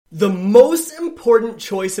The most important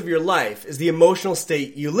choice of your life is the emotional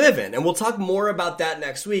state you live in. And we'll talk more about that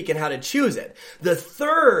next week and how to choose it. The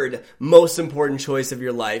third most important choice of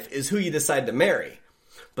your life is who you decide to marry.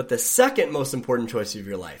 But the second most important choice of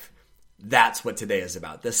your life, that's what today is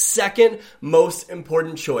about. The second most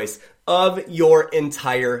important choice of your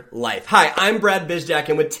entire life. Hi, I'm Brad Bizjack,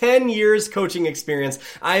 and with 10 years coaching experience,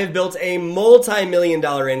 I have built a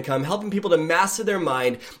multi-million-dollar income helping people to master their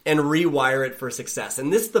mind and rewire it for success.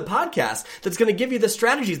 And this is the podcast that's going to give you the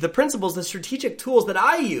strategies, the principles, the strategic tools that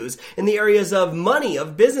I use in the areas of money,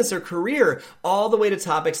 of business or career, all the way to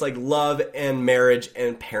topics like love and marriage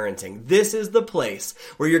and parenting. This is the place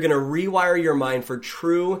where you're going to rewire your mind for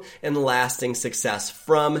true and lasting success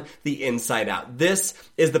from the inside out. This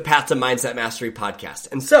is the Path to Mindset Mastery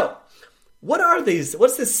podcast. And so,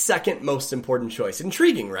 what's the second most important choice?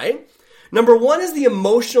 Intriguing, right? Number one is the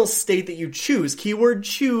emotional state that you choose, keyword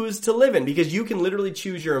choose, to live in, because you can literally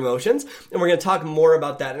choose your emotions, and we're going to talk more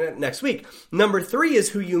about that next week. Number three is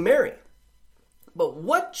who you marry. But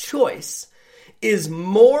what choice is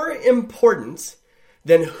more important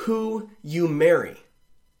than who you marry?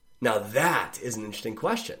 Now that is an interesting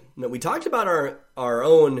question. Now, we talked about our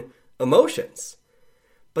own emotions,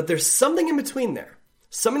 but there's something in between there.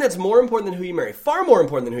 Something that's more important than who you marry, far more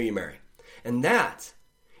important than who you marry. And that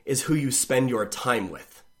is who you spend your time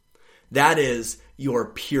with. That is your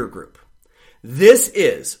peer group. This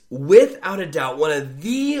is, without a doubt, one of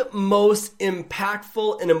the most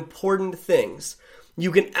impactful and important things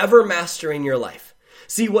you can ever master in your life.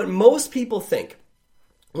 See, what most people think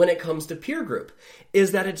when it comes to peer group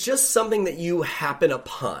is that it's just something that you happen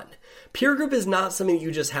upon. Peer group is not something that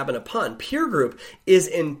you just happen upon. Peer group is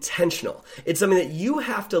intentional. It's something that you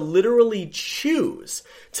have to literally choose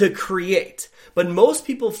to create. But most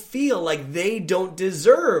people feel like they don't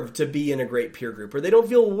deserve to be in a great peer group, or they don't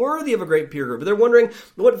feel worthy of a great peer group. They're wondering,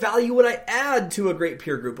 what value would I add to a great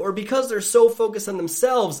peer group? Or because they're so focused on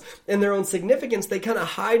themselves and their own significance, they kind of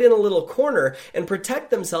hide in a little corner and protect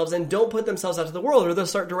themselves and don't put themselves out to the world, or they'll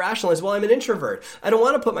start to rationalize, well, I'm an introvert. I don't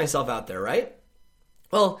want to put myself out there, right?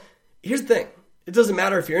 Well, here's the thing. It doesn't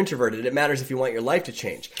matter if you're introverted. It matters if you want your life to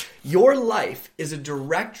change. Your life is a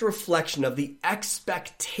direct reflection of the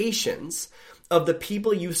expectations of the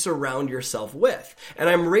people you surround yourself with. And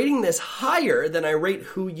I'm rating this higher than I rate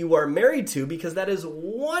who you are married to, because that is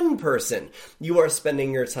one person you are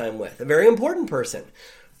spending your time with, a very important person.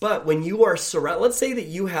 But when you are surrounded, let's say that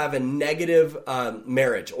you have a negative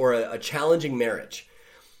marriage or a challenging marriage.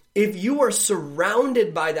 If you are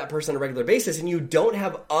surrounded by that person on a regular basis and you don't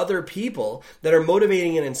have other people that are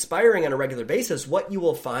motivating and inspiring on a regular basis, what you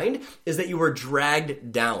will find is that you are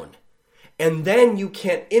dragged down. And then you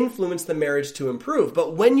can't influence the marriage to improve.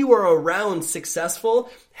 But when you are around successful,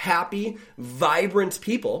 happy, vibrant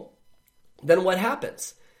people, then what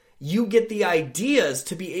happens? You get the ideas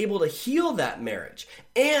to be able to heal that marriage.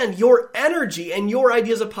 And your energy and your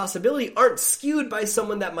ideas of possibility aren't skewed by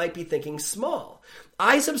someone that might be thinking small.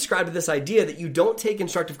 I subscribe to this idea that you don't take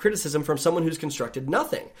constructive criticism from someone who's constructed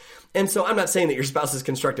nothing. And so I'm not saying that your spouse has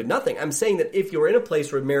constructed nothing. I'm saying that if you're in a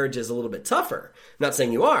place where marriage is a little bit tougher, I'm not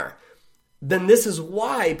saying you are, then this is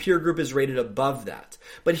why peer group is rated above that.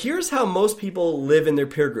 But here's how most people live in their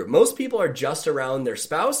peer group. Most people are just around their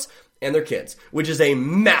spouse and their kids, which is a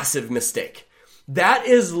massive mistake. That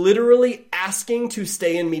is literally asking to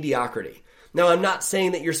stay in mediocrity. Now, I'm not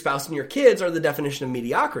saying that your spouse and your kids are the definition of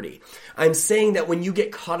mediocrity. I'm saying that when you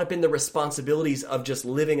get caught up in the responsibilities of just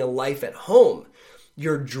living a life at home,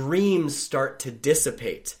 your dreams start to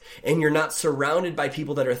dissipate and you're not surrounded by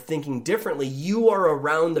people that are thinking differently. You are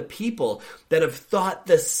around the people that have thought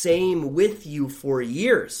the same with you for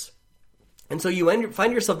years. And so you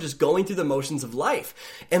find yourself just going through the motions of life,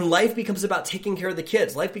 and life becomes about taking care of the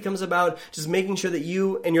kids. Life becomes about just making sure that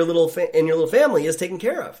you and your little family is taken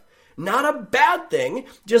care of. Not a bad thing,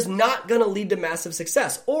 just not going to lead to massive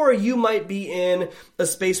success. Or you might be in a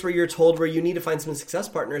space where you're told where you need to find some success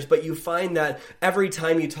partners, but you find that every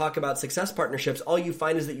time you talk about success partnerships, all you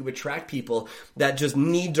find is that you attract people that just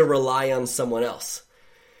need to rely on someone else.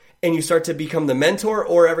 And you start to become the mentor,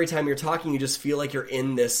 or every time you're talking, you just feel like you're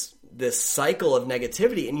in this cycle of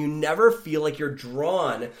negativity and you never feel like you're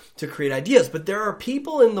drawn to create ideas. But there are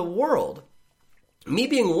people in the world, me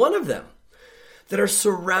being one of them, that are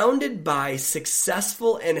surrounded by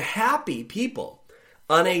successful and happy people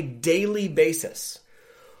on a daily basis,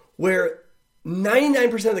 where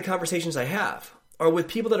 99% of the conversations I have are with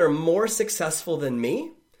people that are more successful than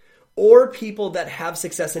me, or people that have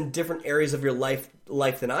success in different areas of your life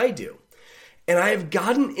than I do. And I have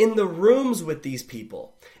gotten in the rooms with these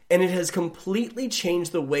people, And it has completely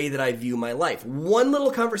changed the way that I view my life. One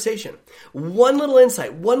little conversation, one little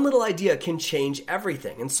insight, one little idea can change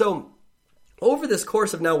everything. And so over this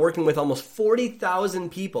course of now working with almost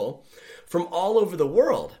 40,000 people from all over the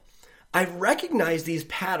world, I've recognized these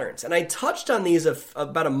patterns. And I touched on these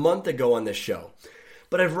about a month ago on this show.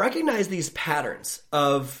 But I've recognized these patterns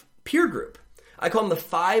of peer group. I call them the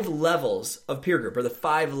 5 levels of peer group, or the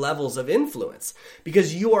 5 levels of influence,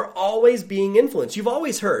 because you are always being influenced. You've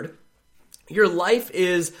always heard your life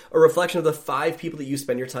is a reflection of the 5 people that you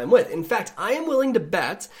spend your time with. In fact, I am willing to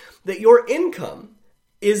bet that your income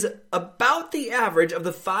is about the average of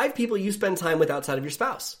the 5 people you spend time with outside of your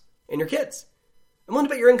spouse and your kids. I'm willing to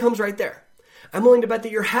bet your income's right there. I'm willing to bet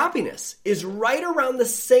that your happiness is right around the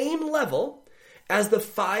same level as the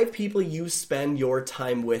 5 people you spend your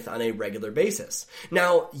time with on a regular basis.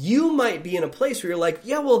 Now, you might be in a place where you're like,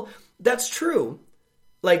 yeah, well, that's true.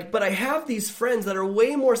 But I have these friends that are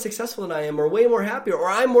way more successful than I am, or way more happy, or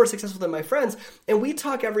I'm more successful than my friends. And we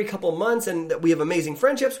talk every couple months, and we have amazing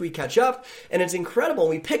friendships. We catch up, and it's incredible.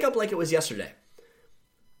 We pick up like it was yesterday.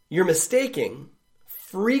 You're mistaking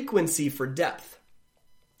frequency for depth.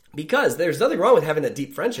 Because there's nothing wrong with having a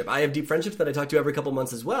deep friendship. I have deep friendships that I talk to every couple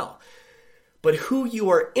months as well. But who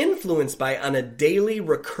you are influenced by on a daily,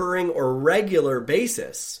 recurring, or regular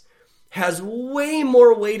basis has way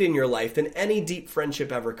more weight in your life than any deep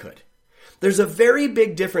friendship ever could. There's a very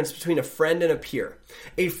big difference between a friend and a peer.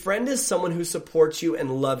 A friend is someone who supports you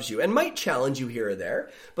and loves you and might challenge you here or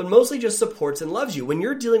there, but mostly just supports and loves you. When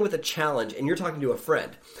you're dealing with a challenge and you're talking to a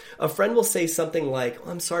friend will say something like,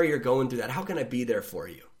 oh, I'm sorry you're going through that. How can I be there for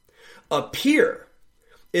you? A peer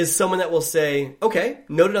is someone that will say, okay,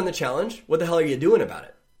 noted on the challenge, what the hell are you doing about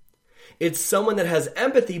it? It's someone that has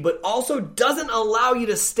empathy, but also doesn't allow you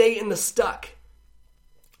to stay in the stuck.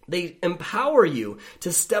 They empower you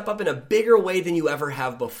to step up in a bigger way than you ever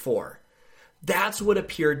have before. That's what a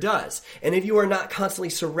peer does. And if you are not constantly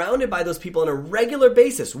surrounded by those people on a regular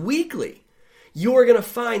basis, weekly, you are going to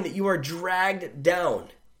find that you are dragged down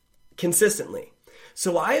consistently.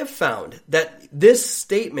 So I have found that this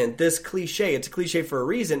statement, this cliche, it's a cliche for a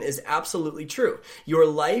reason, is absolutely true. Your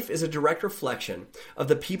life is a direct reflection of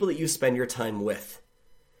the people that you spend your time with.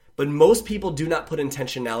 But most people do not put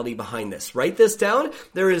intentionality behind this. Write this down.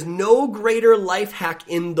 There is no greater life hack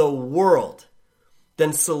in the world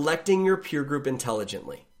than selecting your peer group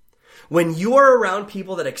intelligently. When you are around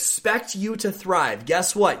people that expect you to thrive,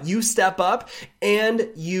 guess what? You step up and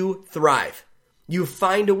you thrive. You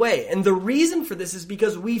find a way. And the reason for this is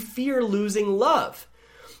because we fear losing love.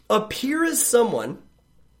 A peer is someone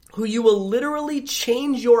who you will literally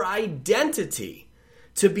change your identity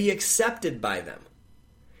to be accepted by them.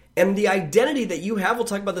 And the identity that you have, we'll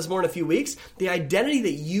talk about this more in a few weeks, the identity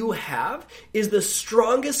that you have is the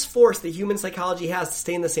strongest force that human psychology has to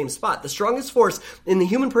stay in the same spot. The strongest force in the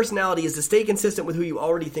human personality is to stay consistent with who you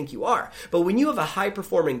already think you are. But when you have a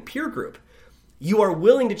high-performing peer group, you are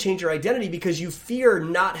willing to change your identity because you fear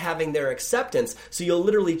not having their acceptance, so you'll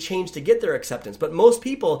literally change to get their acceptance. But most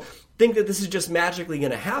people think that this is just magically going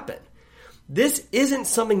to happen. This isn't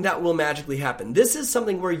something that will magically happen. This is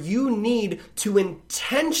something where you need to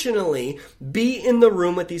intentionally be in the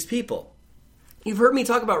room with these people. You've heard me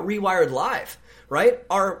talk about Rewired Live, right?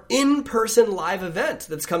 Our in-person live event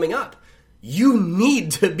that's coming up. You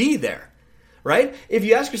need to be there, right? If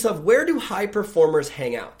you ask yourself, where do high performers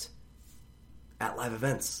hang out? At live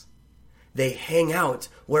events. They hang out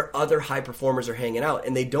where other high performers are hanging out,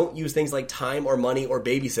 and they don't use things like time or money or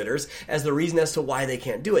babysitters as the reason as to why they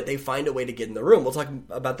can't do it. They find a way to get in the room. We'll talk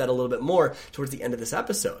about that a little bit more towards the end of this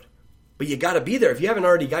episode. But you got to be there. If you haven't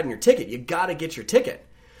already gotten your ticket, you got to get your ticket.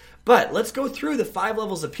 But let's go through the 5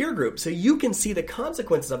 levels of peer group so you can see the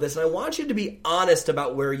consequences of this, and I want you to be honest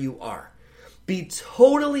about where you are. Be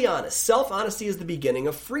totally honest. Self-honesty is the beginning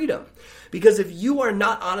of freedom. Because if you are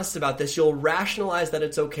not honest about this, you'll rationalize that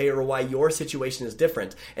it's okay or why your situation is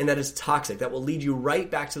different and that is toxic. That will lead you right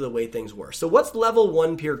back to the way things were. So what's level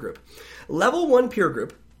 1 peer group? Level 1 peer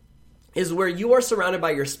group is where you are surrounded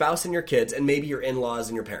by your spouse and your kids and maybe your in-laws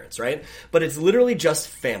and your parents, right? But it's literally just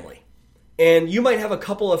family. And you might have a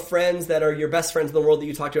couple of friends that are your best friends in the world that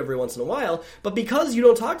you talk to every once in a while, but because you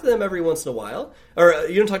don't talk to them every once in a while, or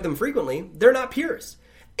you don't talk to them frequently, they're not peers.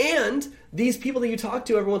 And these people that you talk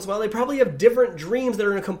to every once in a while, they probably have different dreams that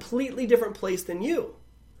are in a completely different place than you.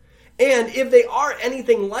 And if they are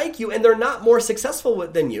anything like you and they're not more successful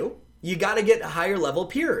than you, you got to get higher level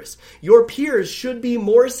peers. Your peers should be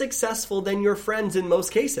more successful than your friends in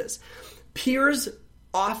most cases. Peers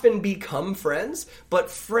often become friends,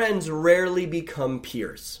 but friends rarely become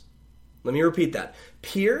peers. Let me repeat that.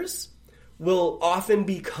 Peers will often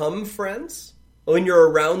become friends, When you're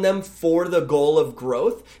around them for the goal of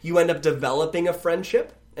growth, you end up developing a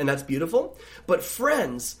friendship, and that's beautiful. But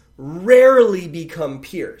friends rarely become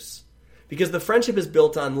peers because the friendship is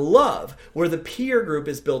built on love, where the peer group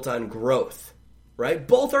is built on growth, right?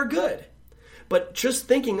 Both are good. But just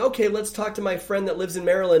thinking, okay, let's talk to my friend that lives in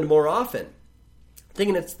Maryland more often,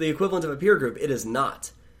 thinking it's the equivalent of a peer group, it is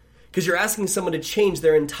not. Because you're asking someone to change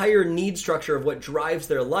their entire need structure of what drives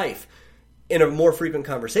their life in a more frequent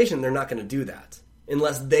conversation. They're not going to do that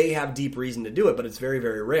unless they have deep reason to do it, but it's very,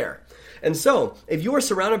 very rare. And so if you are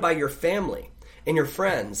surrounded by your family and your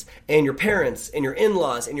friends and your parents and your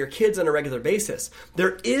in-laws and your kids on a regular basis,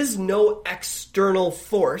 there is no external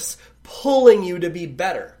force pulling you to be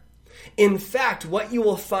better. In fact, what you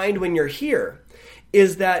will find when you're here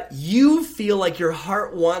is that you feel like your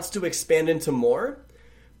heart wants to expand into more,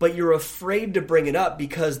 but you're afraid to bring it up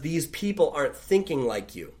because these people aren't thinking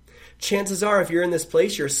like you. Chances are, if you're in this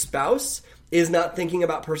place, your spouse is not thinking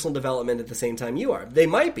about personal development at the same time you are. They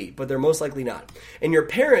might be, but they're most likely not. And your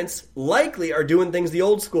parents likely are doing things the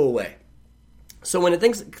old school way. So when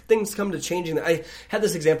things come to changing, I had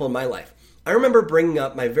this example in my life. I remember bringing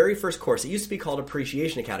up my very first course. It used to be called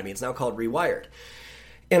Appreciation Academy. It's now called Rewired.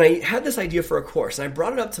 And I had this idea for a course, and I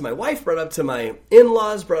brought it up to my wife, brought it up to my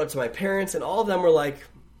in-laws, brought it up to my parents, and all of them were like,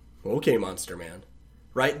 okay, Monster Man.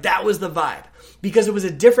 Right? That was the vibe. Because it was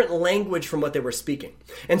a different language from what they were speaking.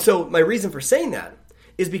 And so my reason for saying that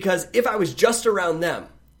is because if I was just around them,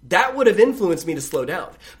 that would have influenced me to slow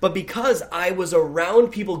down. But because I was around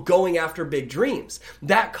people going after big dreams,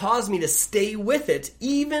 that caused me to stay with it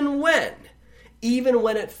even when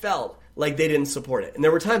it felt like they didn't support it. And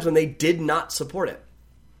there were times when they did not support it.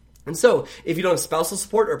 And so, if you don't have spousal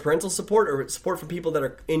support or parental support or support from people that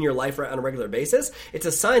are in your life on a regular basis, it's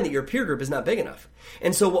a sign that your peer group is not big enough.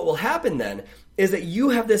 And so what will happen then is that you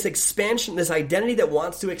have this expansion, this identity that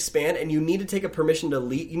wants to expand, and you need to take permission to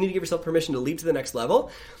leap. You need to give yourself permission to leap to the next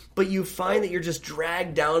level. But you find that you're just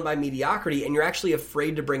dragged down by mediocrity, and you're actually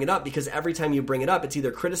afraid to bring it up because every time you bring it up, it's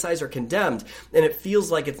either criticized or condemned, and it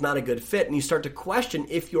feels like it's not a good fit, and you start to question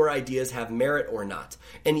if your ideas have merit or not.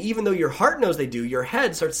 And even though your heart knows they do, your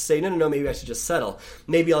head starts to say, no, maybe I should just settle.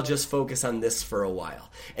 Maybe I'll just focus on this for a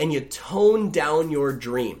while. And you tone down your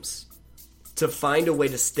dreams to find a way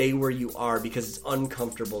to stay where you are because it's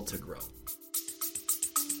uncomfortable to grow.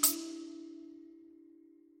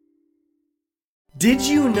 Did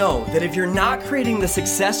you know that if you're not creating the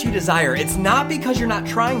success you desire, it's not because you're not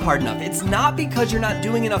trying hard enough. It's not because you're not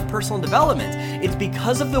doing enough personal development. It's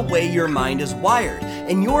because of the way your mind is wired.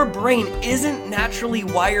 And your brain isn't naturally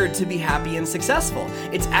wired to be happy and successful.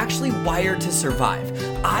 It's actually wired to survive.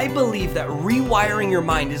 I believe that rewiring your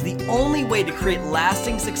mind is the only way to create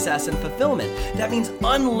lasting success and fulfillment. That means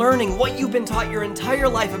unlearning what you've been taught your entire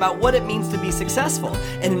life about what it means to be successful.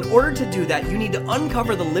 And in order to do that, you need to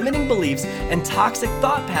uncover the limiting beliefs and toxic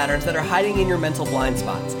thought patterns that are hiding in your mental blind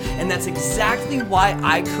spots. And that's exactly why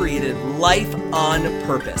I created Life on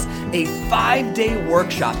Purpose, a 5-day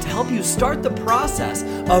workshop to help you start the process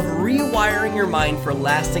of rewiring your mind for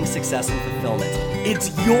lasting success and fulfillment.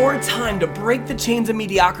 It's your time to break the chains of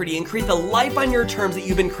mediocrity and create the life on your terms that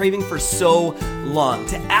you've been craving for so long.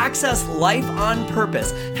 To access Life on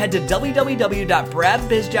Purpose, head to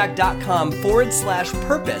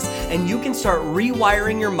www.bradbizjack.com/purpose and you can start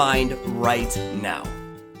rewiring your mind right now.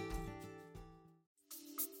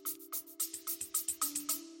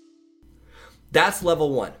 That's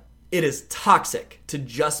level 1. It is toxic to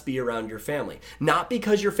just be around your family. Not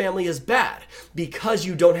because your family is bad, because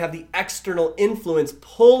you don't have the external influence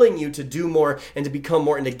pulling you to do more and to become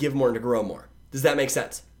more and to give more and to grow more. Does that make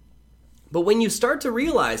sense? But when you start to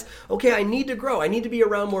realize, okay, I need to grow, I need to be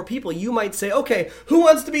around more people, you might say, okay, who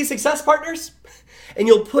wants to be success partners? And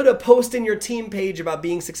you'll put a post in your team page about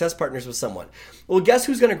being success partners with someone. Well, guess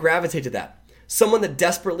who's going to gravitate to that? Someone that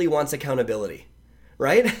desperately wants accountability.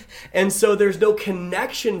 Right? And so there's no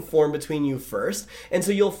connection formed between you first. And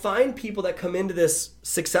so you'll find people that come into this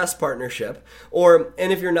success partnership,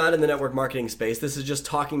 and if you're not in the network marketing space, this is just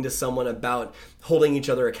talking to someone about holding each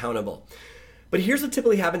other accountable. But here's what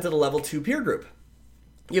typically happens at a level 2 peer group.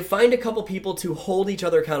 You find a couple people to hold each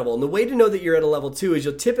other accountable. And the way to know that you're at a level 2 is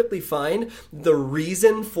you'll typically find the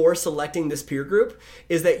reason for selecting this peer group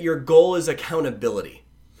is that your goal is accountability.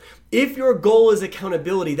 If your goal is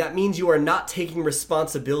accountability, that means you are not taking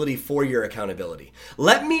responsibility for your accountability.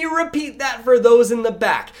 Let me repeat that for those in the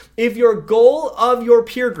back. If your goal of your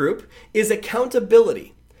peer group is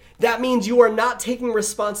accountability, That means you are not taking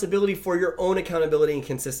responsibility for your own accountability and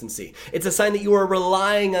consistency. It's a sign that you are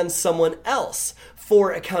relying on someone else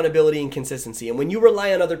for accountability and consistency. And when you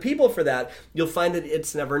rely on other people for that, you'll find that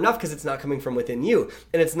it's never enough because it's not coming from within you.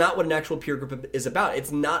 And it's not what an actual peer group is about.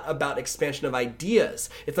 It's not about expansion of ideas.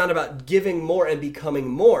 It's not about giving more and becoming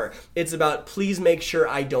more. It's about, please make sure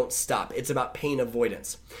I don't stop. It's about pain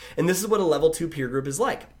avoidance. And this is what a level 2 peer group is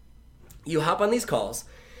like. You hop on these calls,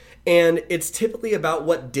 and it's typically about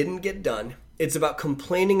what didn't get done. It's about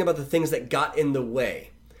complaining about the things that got in the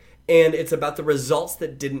way. And it's about the results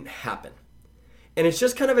that didn't happen. And it's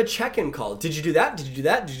just kind of a check-in call. Did you do that? Did you do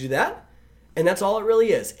that? Did you do that? And that's all it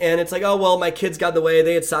really is. And it's like, oh, well, my kids got in the way.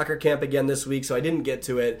 They had soccer camp again this week, so I didn't get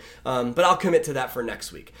to it. But I'll commit to that for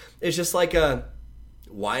next week. It's just like a,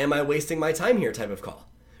 why am I wasting my time here type of call,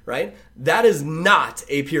 right? That is not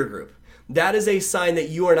a peer group. That is a sign that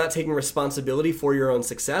you are not taking responsibility for your own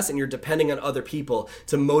success and you're depending on other people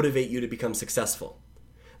to motivate you to become successful.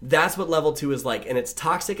 That's what level 2 is like, and it's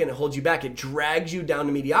toxic and it holds you back. It drags you down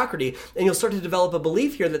to mediocrity, and you'll start to develop a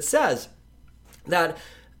belief here that says that,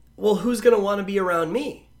 well, who's going to want to be around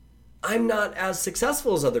me? I'm not as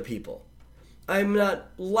successful as other people. I'm not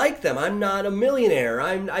like them. I'm not a millionaire.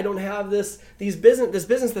 I don't have this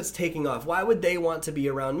business that's taking off. Why would they want to be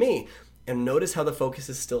around me? And notice how the focus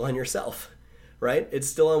is still on yourself, right? It's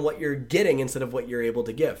still on what you're getting instead of what you're able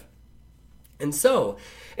to give.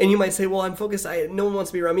 And you might say, well, I'm focused. No one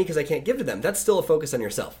wants to be around me because I can't give to them. That's still a focus on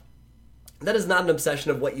yourself. That is not an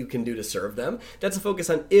obsession of what you can do to serve them. That's a focus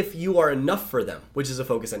on if you are enough for them, which is a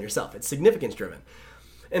focus on yourself. It's significance driven.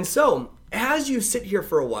 And so as you sit here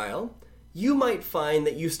for a while, you might find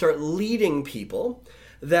that you start leading people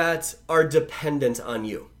that are dependent on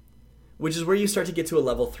you, which is where you start to get to a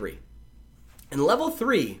level 3. And level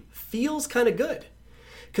 3 feels kind of good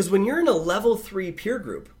because when you're in a level 3 peer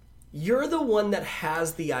group, you're the one that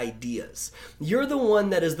has the ideas. You're the one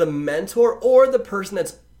that is the mentor or the person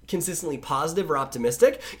that's consistently positive or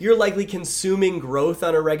optimistic. You're likely consuming growth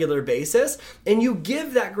on a regular basis, and you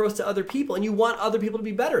give that growth to other people, and you want other people to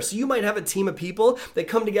be better. So you might have a team of people that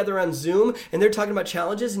come together on Zoom, and they're talking about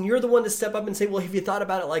challenges, and you're the one to step up and say, well, have you thought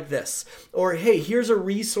about it like this? Or, hey, here's a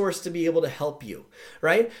resource to be able to help you,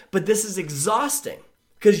 right? But this is exhausting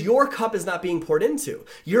because your cup is not being poured into.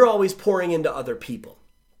 You're always pouring into other people,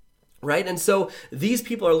 right? And so these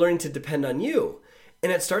people are learning to depend on you.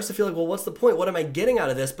 And it starts to feel like, well, what's the point? What am I getting out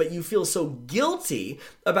of this? But you feel so guilty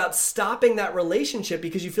about stopping that relationship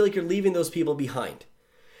because you feel like you're leaving those people behind.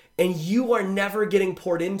 And you are never getting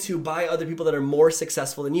poured into by other people that are more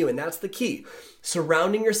successful than you. And that's the key.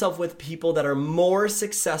 Surrounding yourself with people that are more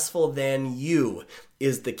successful than you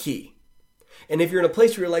is the key. And if you're in a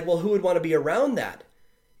place where you're like, well, who would want to be around that?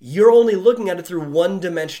 You're only looking at it through one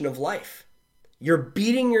dimension of life. You're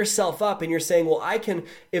beating yourself up and you're saying, well,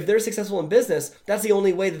 if they're successful in business, that's the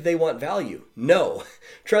only way that they want value. No,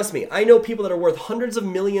 trust me. I know people that are worth hundreds of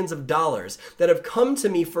millions of dollars that have come to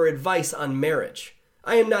me for advice on marriage.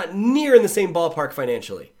 I am not near in the same ballpark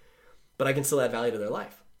financially, but I can still add value to their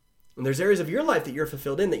life. And there's areas of your life that you're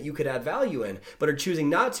fulfilled in that you could add value in, but are choosing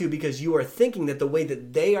not to because you are thinking that the way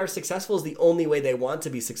that they are successful is the only way they want to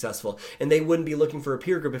be successful. And they wouldn't be looking for a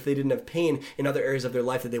peer group if they didn't have pain in other areas of their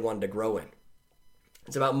life that they wanted to grow in.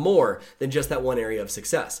 It's about more than just that one area of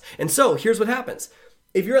success. And so here's what happens.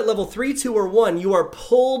 If you're at level 3, 2, or 1, you are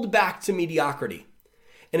pulled back to mediocrity.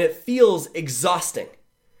 And it feels exhausting.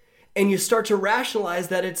 And you start to rationalize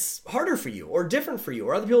that it's harder for you or different for you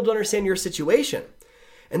or other people don't understand your situation.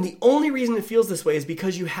 And the only reason it feels this way is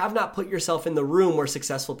because you have not put yourself in the room where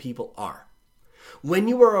successful people are. When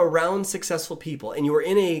you are around successful people and you are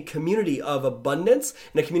in a community of abundance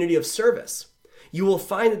and a community of service, you will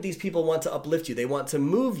find that these people want to uplift you. They want to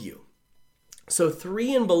move you. So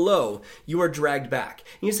 3 and below, you are dragged back.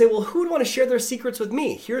 And you say, well, who would want to share their secrets with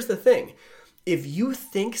me? Here's the thing. If you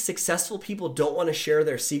think successful people don't want to share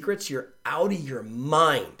their secrets, you're out of your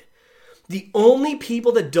mind. The only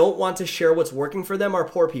people that don't want to share what's working for them are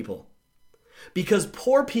poor people. Because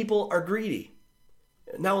poor people are greedy.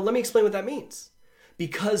 Now, let me explain what that means.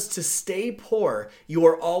 Because to stay poor, you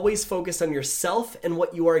are always focused on yourself and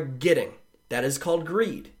what you are getting. That is called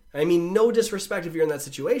greed. I mean, no disrespect if you're in that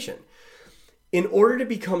situation. In order to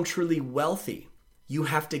become truly wealthy, you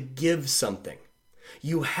have to give something.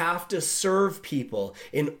 You have to serve people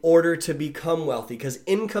in order to become wealthy because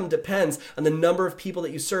income depends on the number of people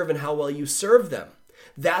that you serve and how well you serve them.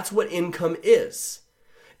 That's what income is.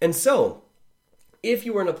 And so, if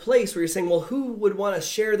you were in a place where you're saying, well, who would want to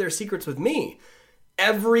share their secrets with me?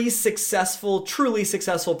 Every successful, truly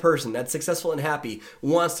successful person that's successful and happy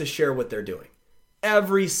wants to share what they're doing.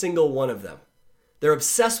 Every single one of them. They're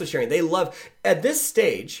obsessed with sharing. They love, at this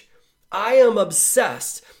stage, I am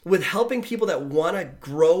obsessed with helping people that want to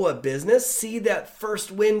grow a business see that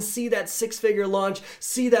first win, see that six-figure launch,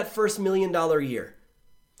 see that first $1 million year.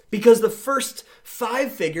 Because the first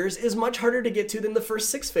 5 figures is much harder to get to than the first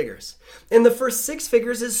 6 figures. And the first 6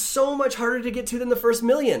 figures is so much harder to get to than the first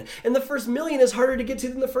million. And the first million is harder to get to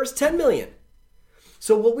than the first 10 million.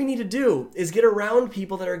 So what we need to do is get around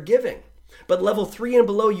people that are giving. But level 3 and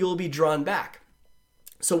below, you will be drawn back.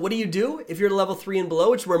 So what do you do if you're at level 3 and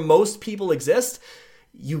below, which is where most people exist?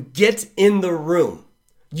 You get in the room.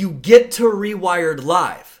 You get to Rewired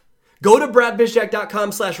Live. Go to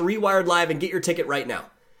bradbizjak.com/rewired live and get your ticket right now.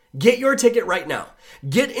 Get your ticket right now.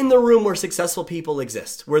 Get in the room where successful people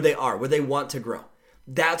exist, where they are, where they want to grow.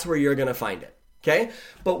 That's where you're going to find it. Okay?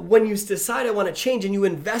 But when you decide I want to change and you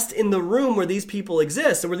invest in the room where these people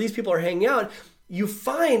exist and where these people are hanging out, you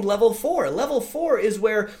find level 4. Level 4 is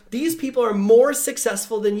where these people are more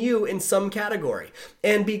successful than you in some category.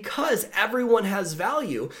 And because everyone has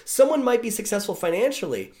value, someone might be successful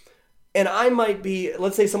financially. And I might be,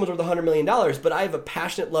 let's say someone's worth $100 million, but I have a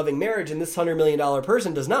passionate, loving marriage and this $100 million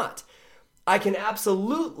person does not. I can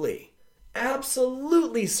absolutely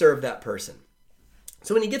serve that person.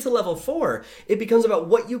 So when you get to level 4, it becomes about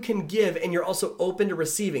what you can give and you're also open to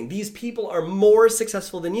receiving. These people are more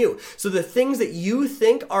successful than you. So the things that you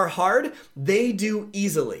think are hard, they do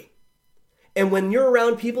easily. And when you're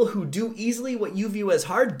around people who do easily what you view as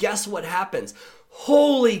hard, guess what happens?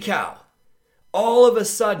 Holy cow. All of a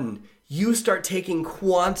sudden, you start taking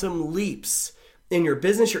quantum leaps in your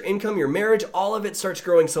business, your income, your marriage. All of it starts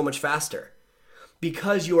growing so much faster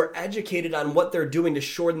because you are educated on what they're doing to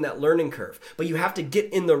shorten that learning curve. But you have to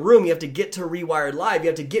get in the room. You have to get to Rewired Live. You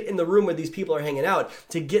have to get in the room where these people are hanging out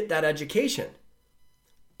to get that education.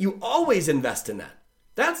 You always invest in that.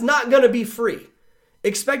 That's not going to be free.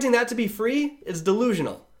 Expecting that to be free is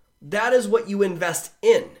delusional. That is what you invest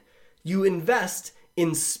in. You invest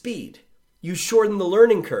in speed. You shorten the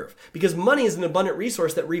learning curve because money is an abundant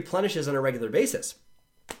resource that replenishes on a regular basis.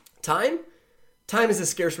 Time is a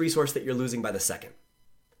scarce resource that you're losing by the second.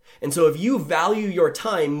 And so if you value your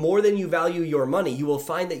time more than you value your money, you will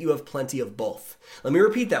find that you have plenty of both. Let me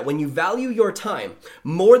repeat that. When you value your time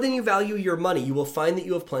more than you value your money, you will find that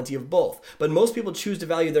you have plenty of both. But most people choose to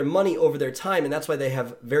value their money over their time, and that's why they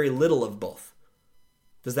have very little of both.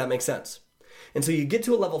 Does that make sense? And so you get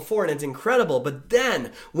to a level 4 and it's incredible. But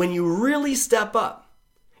then when you really step up,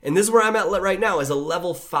 and this is where I'm at right now, is a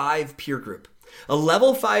level 5 peer group. A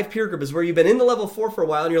level 5 peer group is where you've been in the level 4 for a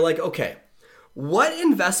while and you're like, okay, what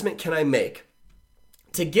investment can I make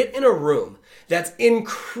to get in a room that's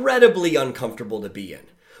incredibly uncomfortable to be in?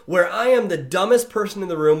 Where I am the dumbest person in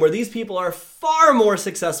the room, where these people are far more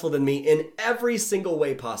successful than me in every single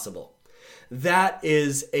way possible. That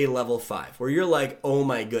is a level 5 where you're like, oh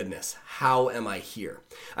my goodness, how am I here?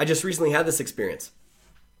 I just recently had this experience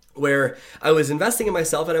where I was investing in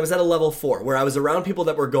myself and I was at a level 4 where I was around people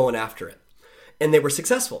that were going after it. And they were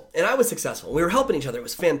successful and I was successful. We were helping each other. It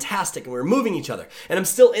was fantastic and we were moving each other. And I'm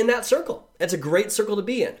still in that circle. It's a great circle to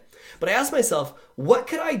be in. But I asked myself, what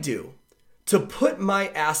could I do to put my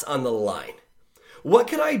ass on the line? What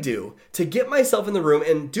can I do to get myself in the room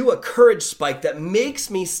and do a courage spike that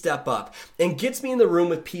makes me step up and gets me in the room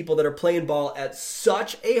with people that are playing ball at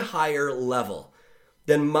such a higher level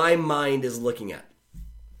than my mind is looking at?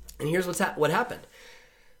 And here's what happened.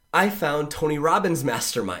 I found Tony Robbins'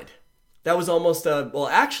 mastermind. That was almost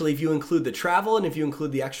actually, if you include the travel and if you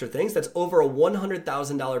include the extra things, that's over a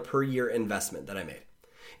 $100,000 per year investment that I made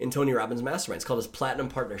in Tony Robbins' mastermind. It's called his Platinum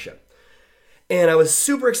Partnership. And I was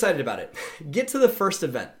super excited about it. Get to the first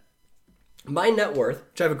event. My net worth,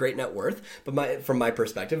 which I have a great net worth, but from my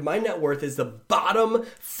perspective, my net worth is the bottom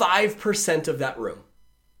 5% of that room.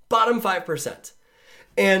 Bottom 5%.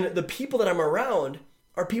 And the people that I'm around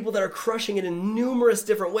are people that are crushing it in numerous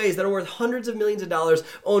different ways, that are worth hundreds of millions of dollars,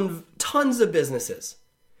 own tons of businesses.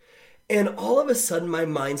 And all of a sudden, my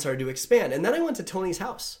mind started to expand. And then I went to Tony's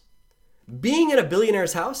house. Being at a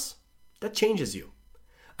billionaire's house, that changes you.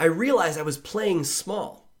 I realized I was playing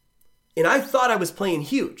small. And I thought I was playing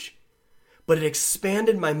huge. But it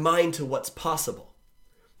expanded my mind to what's possible.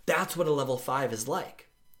 That's what a level 5 is like.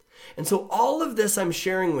 And so all of this I'm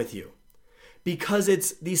sharing with you because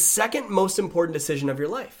it's the second most important decision of your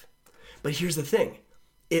life. But here's the thing.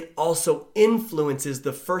 It also influences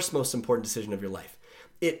the first most important decision of your life.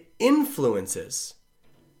 It influences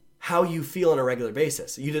how you feel on a regular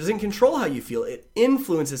basis. It doesn't control how you feel. It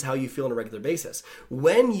influences how you feel on a regular basis.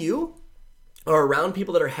 When you are around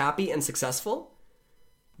people that are happy and successful,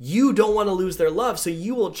 you don't want to lose their love, so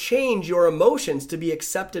you will change your emotions to be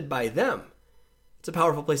accepted by them. It's a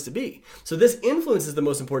powerful place to be. So this influences the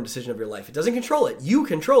most important decision of your life. It doesn't control it. You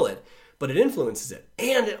control it. but it influences it.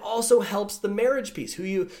 And it also helps the marriage piece, who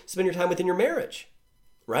you spend your time with in your marriage,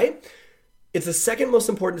 right? It's the second most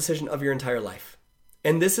important decision of your entire life.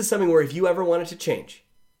 And this is something where if you ever want it to change,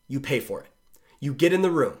 you pay for it. You get in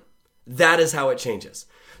the room. That is how it changes.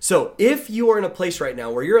 So if you are in a place right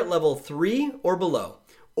now where you're at level 3 or below,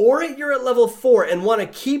 or you're at level 4 and want to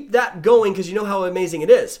keep that going because you know how amazing it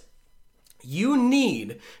is, you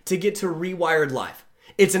need to get to Rewired Live.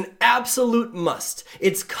 It's an absolute must.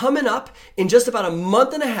 It's coming up in just about a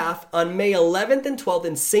month and a half on May 11th and 12th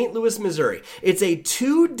in St. Louis, Missouri. It's a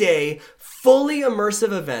 2-day fully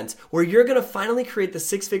immersive event where you're going to finally create the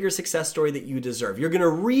 6-figure success story that you deserve. You're going to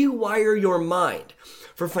rewire your mind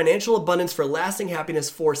for financial abundance, for lasting happiness,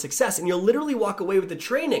 for success. And you'll literally walk away with the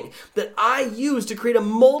training that I use to create a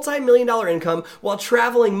multi-million-dollar income while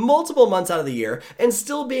traveling multiple months out of the year and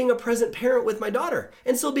still being a present parent with my daughter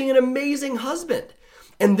and still being an amazing husband.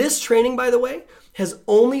 And this training, by the way, has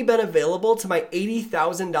only been available to my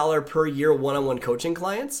 $80,000 per year one-on-one coaching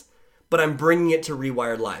clients, but I'm bringing it to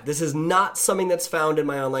Rewired Live. This is not something that's found in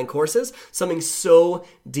my online courses, something so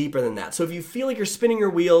deeper than that. So if you feel like you're spinning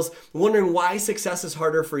your wheels, wondering why success is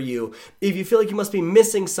harder for you, if you feel like you must be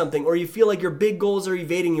missing something, or you feel like your big goals are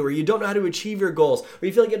evading you, or you don't know how to achieve your goals, or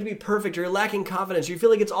you feel like you have to be perfect, or you're lacking confidence, or you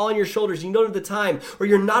feel like it's all on your shoulders, and you don't have the time, or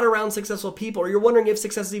you're not around successful people, or you're wondering if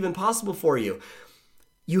success is even possible for you,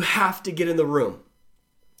 you have to get in the room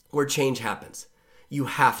where change happens. You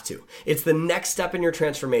have to. It's the next step in your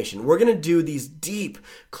transformation. We're going to do these deep,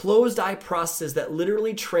 closed-eye processes that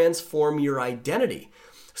literally transform your identity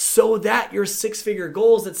so that your 6-figure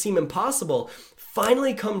goals that seem impossible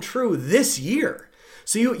finally come true this year.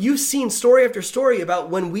 So you've seen story after story about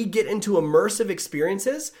when we get into immersive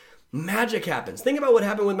experiences, magic happens. Think about what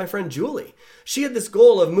happened with my friend Julie. She had this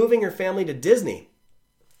goal of moving her family to Disney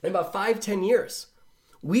in about 5-10 years.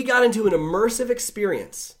 We got into an immersive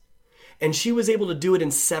experience, and she was able to do it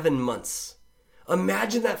in 7 months.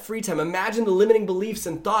 Imagine that free time. Imagine the limiting beliefs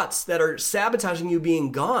and thoughts that are sabotaging you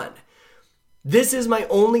being gone. This is my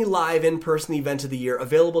only live in-person event of the year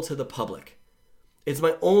available to the public. It's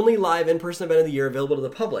my only live in-person event of the year available to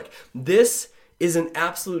the public. This is an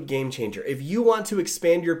absolute game changer. If you want to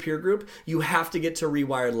expand your peer group, you have to get to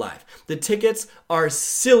Rewired Live. The tickets are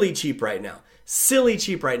silly cheap right now. Silly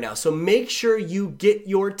cheap right now. So make sure you get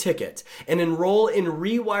your ticket and enroll in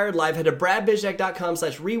Rewired Live. Head to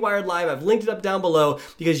bradbizjack.com/rewired live. I've linked it up down below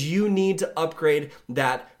because you need to upgrade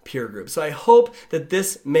that peer group. So I hope that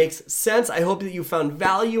this makes sense. I hope that you found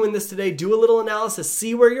value in this today. Do a little analysis,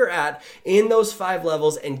 see where you're at in those 5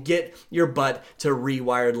 levels, and get your butt to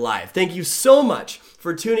Rewired Live. Thank you so much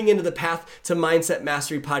for tuning into the Path to Mindset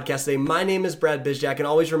Mastery podcast today. My name is Brad Bizjack, and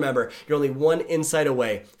always remember, you're only one insight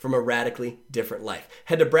away from a radically different life.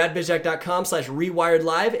 Head to bradbizjack.com/rewired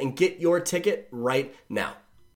live and get your ticket right now.